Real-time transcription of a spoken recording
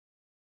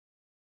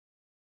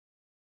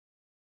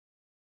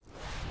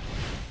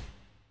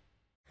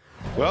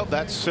Well,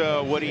 that's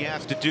what he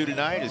has to do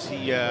tonight as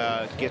he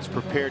gets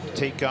prepared to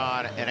take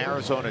on an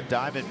Arizona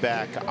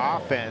Diamondback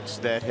offense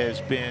that has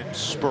been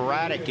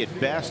sporadic at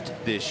best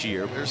this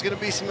year. There's going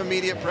to be some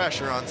immediate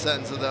pressure on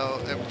Senza,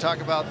 though. If we talk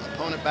about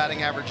opponent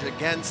batting average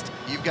against,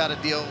 you've got to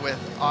deal with,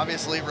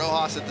 obviously,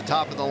 Rojas at the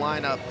top of the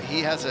lineup.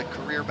 He has a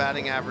career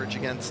batting average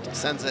against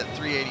Senza at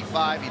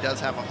 385. He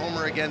does have a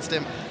homer against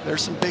him.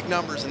 There's some big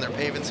numbers in there.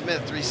 Pavin Smith,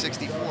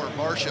 364.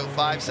 Varsho,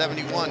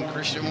 571.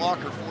 Christian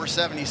Walker,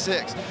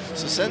 476.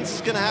 So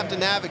Senza's going to have to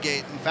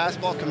navigate, and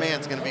fastball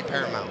command is going to be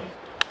paramount.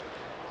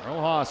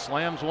 Rojas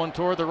slams one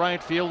toward the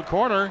right field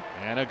corner,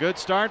 and a good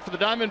start for the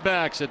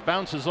Diamondbacks. It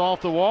bounces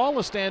off the wall,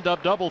 a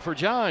stand-up double for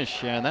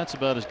Josh, and that's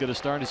about as good a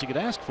start as you could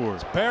ask for.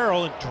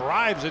 Barrel and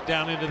drives it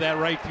down into that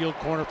right field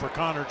corner for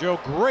Connor Joe.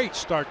 Great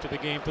start to the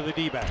game for the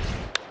D-backs.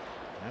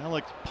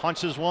 Alex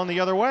punches one the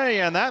other way,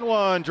 and that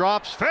one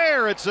drops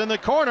fair. It's in the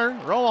corner.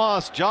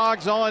 Rojas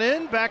jogs on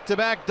in.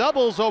 Back-to-back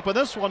doubles open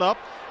this one up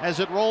as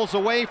it rolls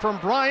away from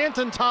Bryant,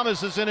 and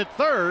Thomas is in at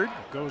third.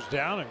 Goes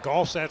down and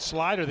golfs that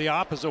slider the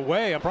opposite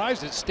way. I'm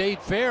surprised it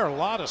stayed fair. A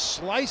lot of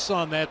slice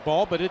on that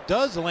ball, but it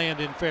does land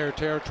in fair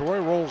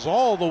territory. Rolls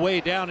all the way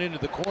down into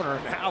the corner,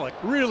 and Alec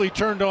really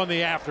turned on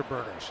the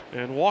afterburners.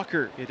 And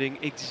Walker hitting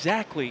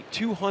exactly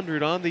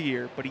 200 on the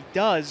year, but he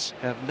does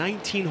have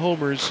 19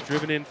 homers,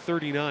 driven in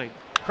 39.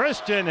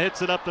 Christian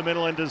hits it up the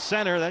middle into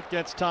center. That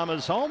gets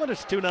Thomas home, and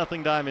it's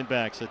 2-0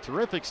 Diamondbacks. A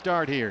terrific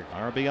start here.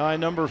 RBI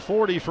number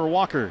 40 for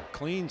Walker.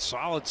 Clean,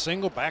 solid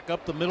single back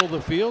up the middle of the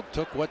field.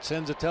 Took what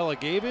Senzatella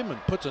gave him and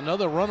puts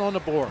another run on the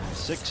board.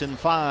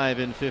 6-5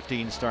 in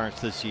 15 starts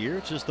this year.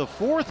 It's just the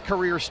fourth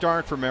career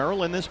start for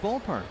Merrill in this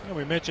ballpark. Yeah,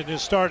 we mentioned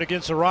his start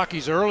against the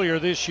Rockies earlier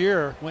this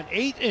year. Went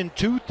 8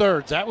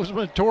 2/3. That was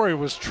when Torrey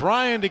was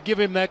trying to give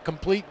him that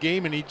complete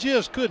game, and he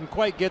just couldn't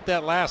quite get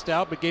that last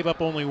out, but gave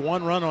up only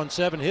 1 run on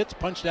 7 hits.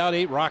 Punched out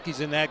 8 Rockies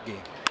in that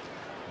game.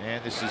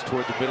 And this is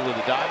toward the middle of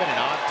the diamond and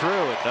on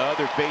through.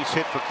 Another base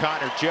hit for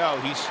Connor Joe.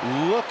 He's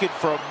looking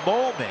for a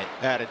moment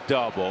at a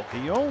double.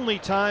 The only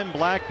time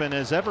Blackman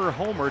has ever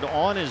homered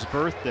on his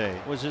birthday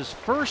was his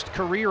first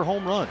career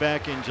home run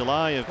back in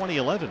July of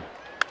 2011.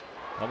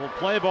 Double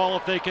play ball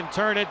if they can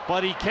turn it.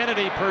 Buddy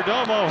Kennedy,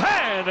 Perdomo,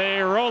 and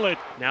they roll it.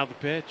 Now the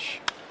pitch.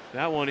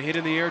 That one hit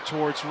in the air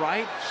towards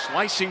right,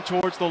 slicing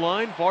towards the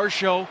line.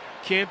 Varsho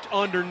camped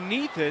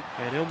underneath it,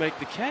 and he'll make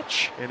the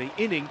catch, and the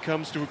inning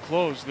comes to a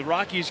close. The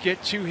Rockies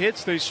get 2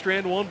 hits, they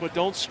strand 1 but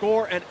don't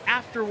score, and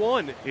after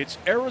 1 it's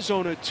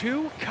Arizona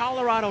 2,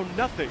 Colorado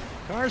nothing.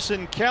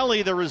 Carson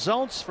Kelly, the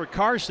results for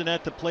Carson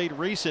at the plate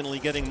recently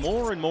getting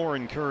more and more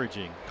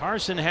encouraging.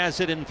 Carson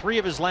has it in 3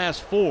 of his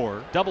last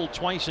 4, doubled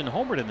twice and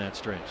homered in that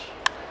stretch.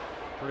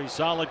 Pretty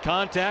solid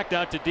contact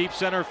out to deep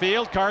center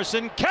field.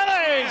 Carson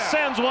Kelly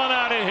sends one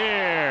out of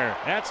here.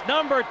 That's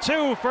number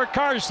 2 for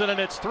Carson, and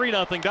it's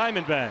 3-0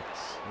 Diamondbacks.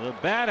 The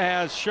bat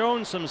has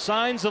shown some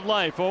signs of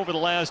life over the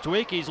last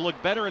week. He's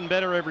looked better and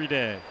better every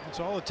day.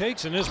 That's all it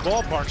takes in this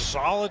ballpark.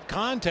 Solid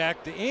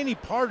contact to any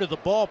part of the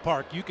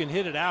ballpark. You can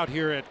hit it out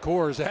here at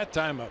Coors. That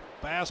time a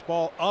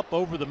fastball up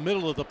over the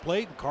middle of the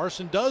plate, and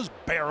Carson does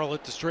barrel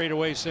it to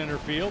straightaway center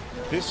field.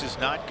 This is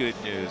not good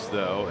news,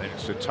 though, and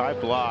so Ty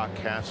Block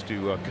has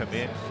to come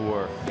in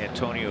for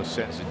Antonio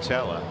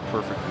Senzatella.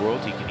 Perfect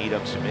world, he can eat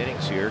up some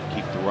innings here,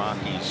 keep the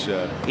Rockies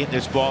in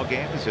this ball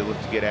game as they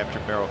look to get after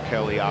Merrill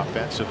Kelly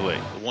offensively.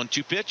 The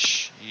 1-2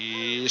 pitch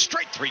is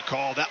strike 3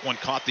 call. That one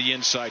caught the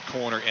inside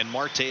corner, and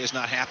Marte is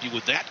not happy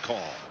with that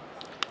call.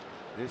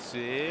 This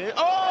is,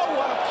 oh,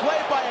 what a play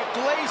by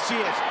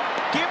Iglesias.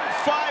 Give him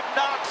 5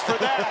 knocks for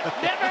that.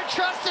 Never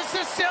trust a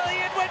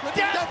Sicilian when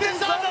death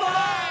is on the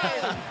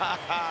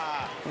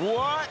line.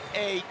 What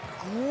a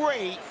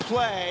great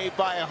play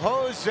by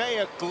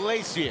Jose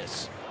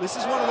Iglesias. This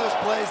is one of those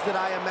plays that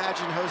I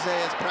imagine Jose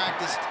has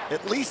practiced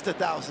at least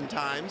 1,000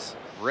 times.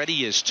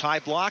 Ready is Ty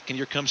Block, and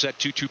here comes that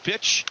 2-2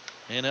 pitch.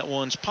 And that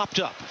one's popped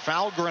up.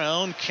 Foul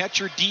ground.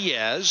 Catcher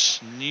Diaz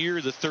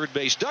near the third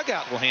base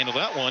dugout will handle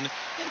that one.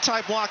 And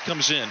Ty Block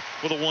comes in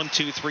with a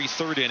 1-2-3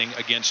 third inning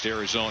against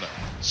Arizona.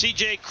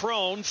 C.J.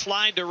 Cron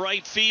flied to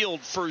right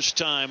field first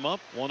time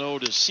up.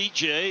 1-0 to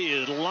C.J.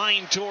 is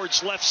lined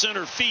towards left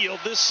center field.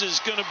 This is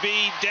going to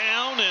be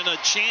down and a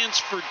chance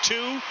for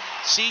 2.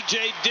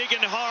 C.J.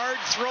 digging hard.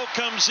 Throw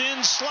comes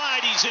in.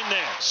 Slide. He's in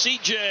there.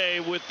 C.J.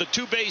 with the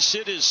 2-base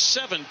hit, his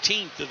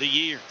 17th of the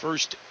year.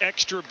 First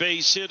extra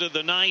base hit of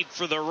the night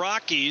for the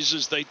Rockies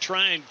as they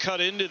try and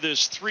cut into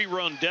this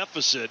 3-run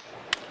deficit.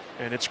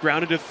 And it's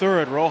grounded to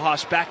third.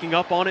 Rojas backing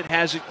up on it,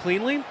 has it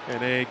cleanly,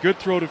 and a good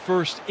throw to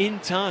first in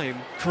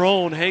time.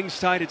 Cron hangs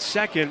tight at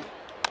second.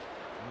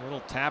 A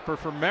little tapper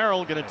for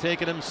Merrill, going to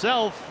take it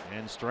himself,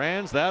 and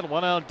strands that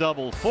one out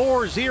double.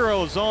 4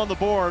 zeros on the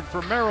board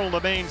for Merrill,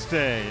 the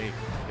mainstay.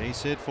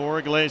 Base hit for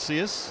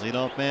Iglesias.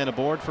 Leadoff man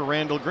aboard for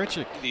Randall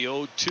Grichuk. The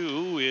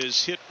 0-2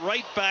 is hit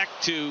right back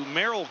to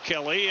Merrill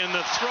Kelly, and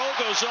the throw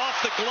goes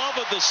off the glove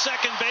of the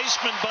second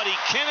baseman, Buddy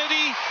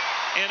Kennedy.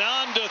 And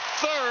on to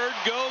third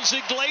goes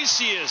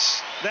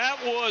Iglesias. That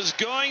was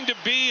going to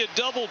be a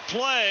double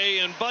play,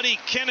 and Buddy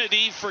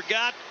Kennedy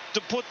forgot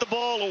to put the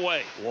ball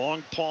away.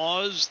 Long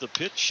pause. The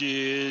pitch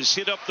is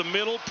hit up the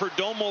middle.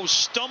 Perdomo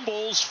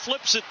stumbles,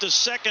 flips it to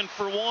second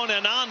for one,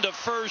 and on to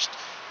first.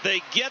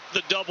 They get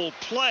the double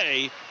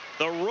play.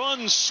 The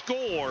run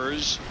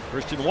scores.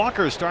 Christian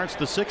Walker starts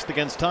the sixth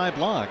against Ty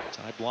Blach.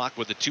 Ty Blach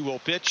with a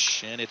 2-0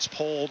 pitch, and it's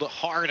pulled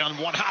hard on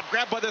one hop.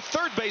 Grabbed by the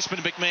third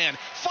baseman, McMahon.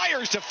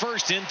 Fires to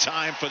first in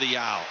time for the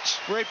out.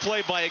 Great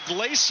play by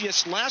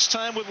Iglesias last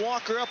time with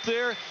Walker up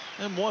there,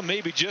 and one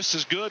maybe just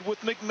as good with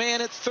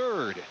McMahon at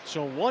third.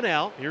 So one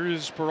out. Here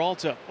is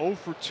Peralta, 0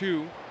 for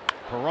 2.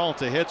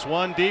 Peralta hits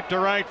one deep to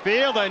right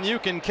field, and you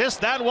can kiss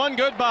that one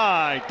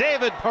goodbye.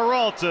 David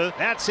Peralta,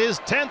 that's his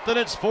 10th, and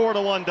it's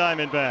 4-1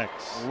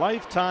 Diamondbacks.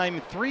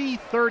 Lifetime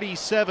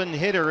 .337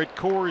 hitter at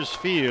Coors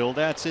Field.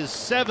 That's his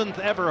 7th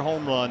ever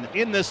home run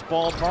in this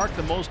ballpark,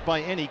 the most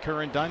by any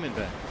current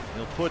Diamondback.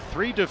 He'll put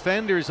 3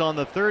 defenders on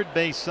the third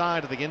base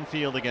side of the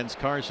infield against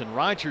Carson.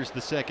 Rogers,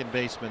 the second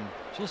baseman,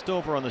 just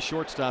over on the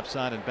shortstop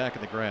side and back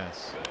in the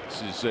grass.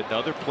 This is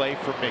another play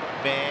for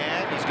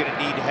McMahon. He's going to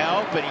need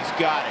help, and he's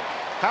got it.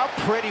 How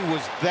pretty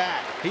was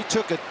that? He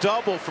took a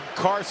double from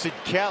Carson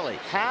Kelly.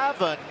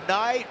 Have a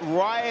night,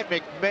 Ryan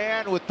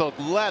McMahon with the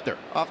leather.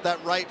 Off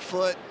that right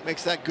foot,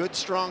 makes that good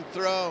strong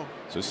throw.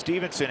 So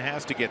Stevenson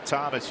has to get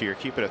Thomas here,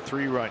 keep it a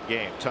 3-run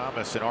game.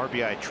 Thomas an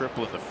RBI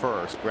triple in the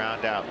first,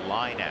 ground out,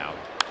 line out.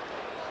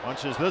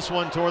 Punches this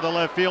one toward the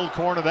left field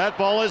corner. That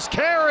ball is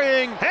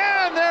carrying,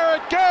 and there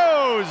it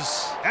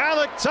goes.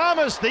 Alec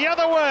Thomas the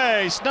other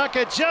way, snuck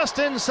it just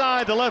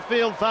inside the left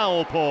field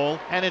foul pole,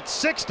 and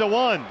it's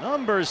 6-1.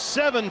 Number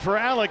 7 for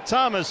Alec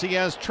Thomas. He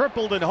has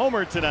tripled and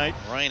homered tonight.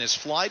 Ryan has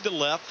flied to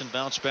left and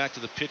bounced back to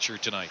the pitcher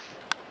tonight.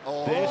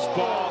 Oh. This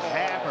ball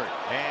hammered,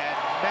 and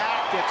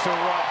Matt gets a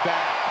run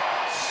back.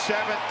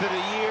 7th of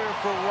the year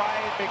for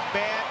Ryan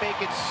McMahon,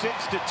 make it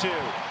 6-2.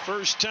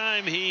 First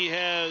time he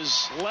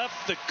has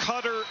left the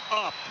cutter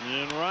up,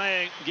 and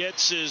Ryan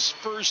gets his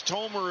first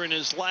homer in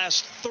his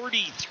last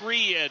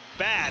 33 at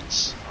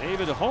bats.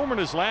 David homered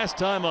his last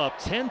time up,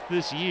 10th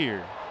this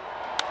year.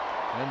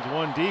 Sends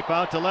one deep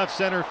out to left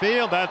center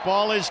field. That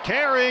ball is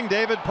carrying.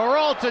 David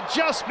Peralta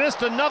just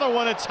missed another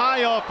one. It's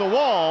high off the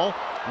wall.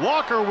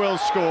 Walker will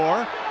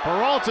score.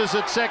 Peralta's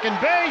at second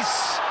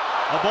base.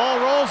 The ball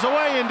rolls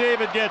away, and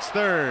David gets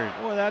third.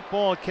 Boy, that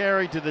ball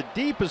carried to the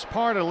deepest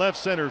part of left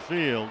center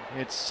field.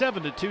 It's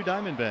 7-2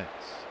 Diamondbacks.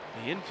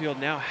 The infield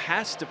now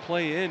has to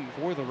play in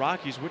for the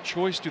Rockies. What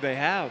choice do they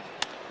have?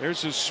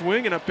 There's a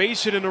swing and a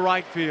base hit into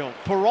right field.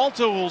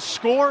 Peralta will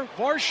score.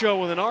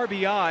 Varsho with an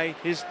RBI,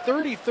 his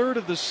 33rd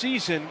of the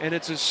season, and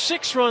it's a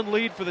 6-run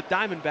lead for the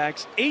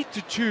Diamondbacks,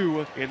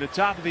 8-2 in the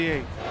top of the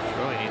 8th.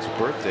 Really needs a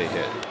birthday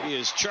hit.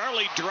 As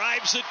Charlie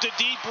drives it to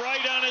deep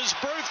right on his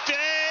birthday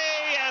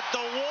at the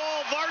wall.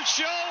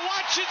 Varsho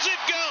watches it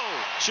go.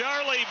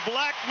 Charlie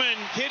Blackmon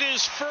hit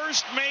his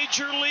first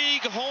major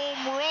league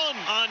home run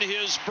on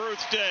his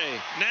birthday.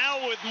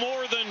 Now with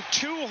more than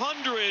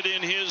 200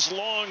 in his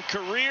long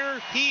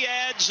career, he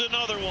adds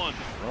another one.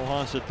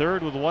 Rojas at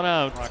third with one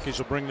out. Rockies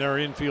will bring their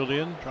infield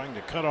in, trying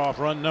to cut off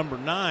run number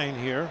 9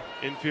 here.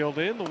 Infield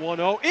in, the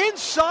 1-0.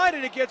 Inside,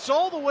 and it gets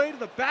all the way to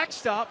the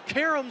backstop.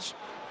 Karams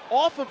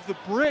off of the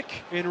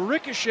brick and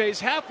ricochets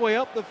halfway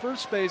up the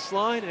first base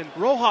line, and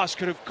Rojas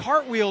could have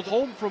cartwheeled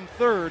home from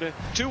third.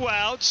 2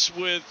 outs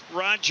with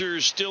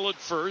Rogers still at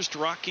first.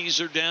 Rockies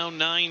are down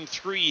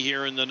 9-3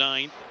 here in the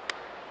 9th.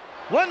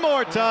 One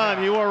more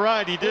time, you were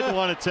right. He didn't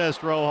want to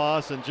test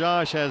Rojas, and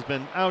Josh has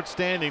been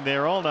outstanding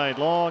there all night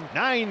long.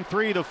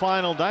 9-3 to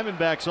final.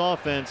 Diamondbacks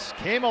offense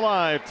came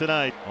alive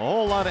tonight. A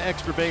whole lot of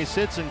extra base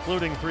hits,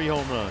 including 3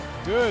 home runs.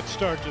 Good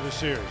start to the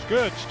series.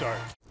 Good start.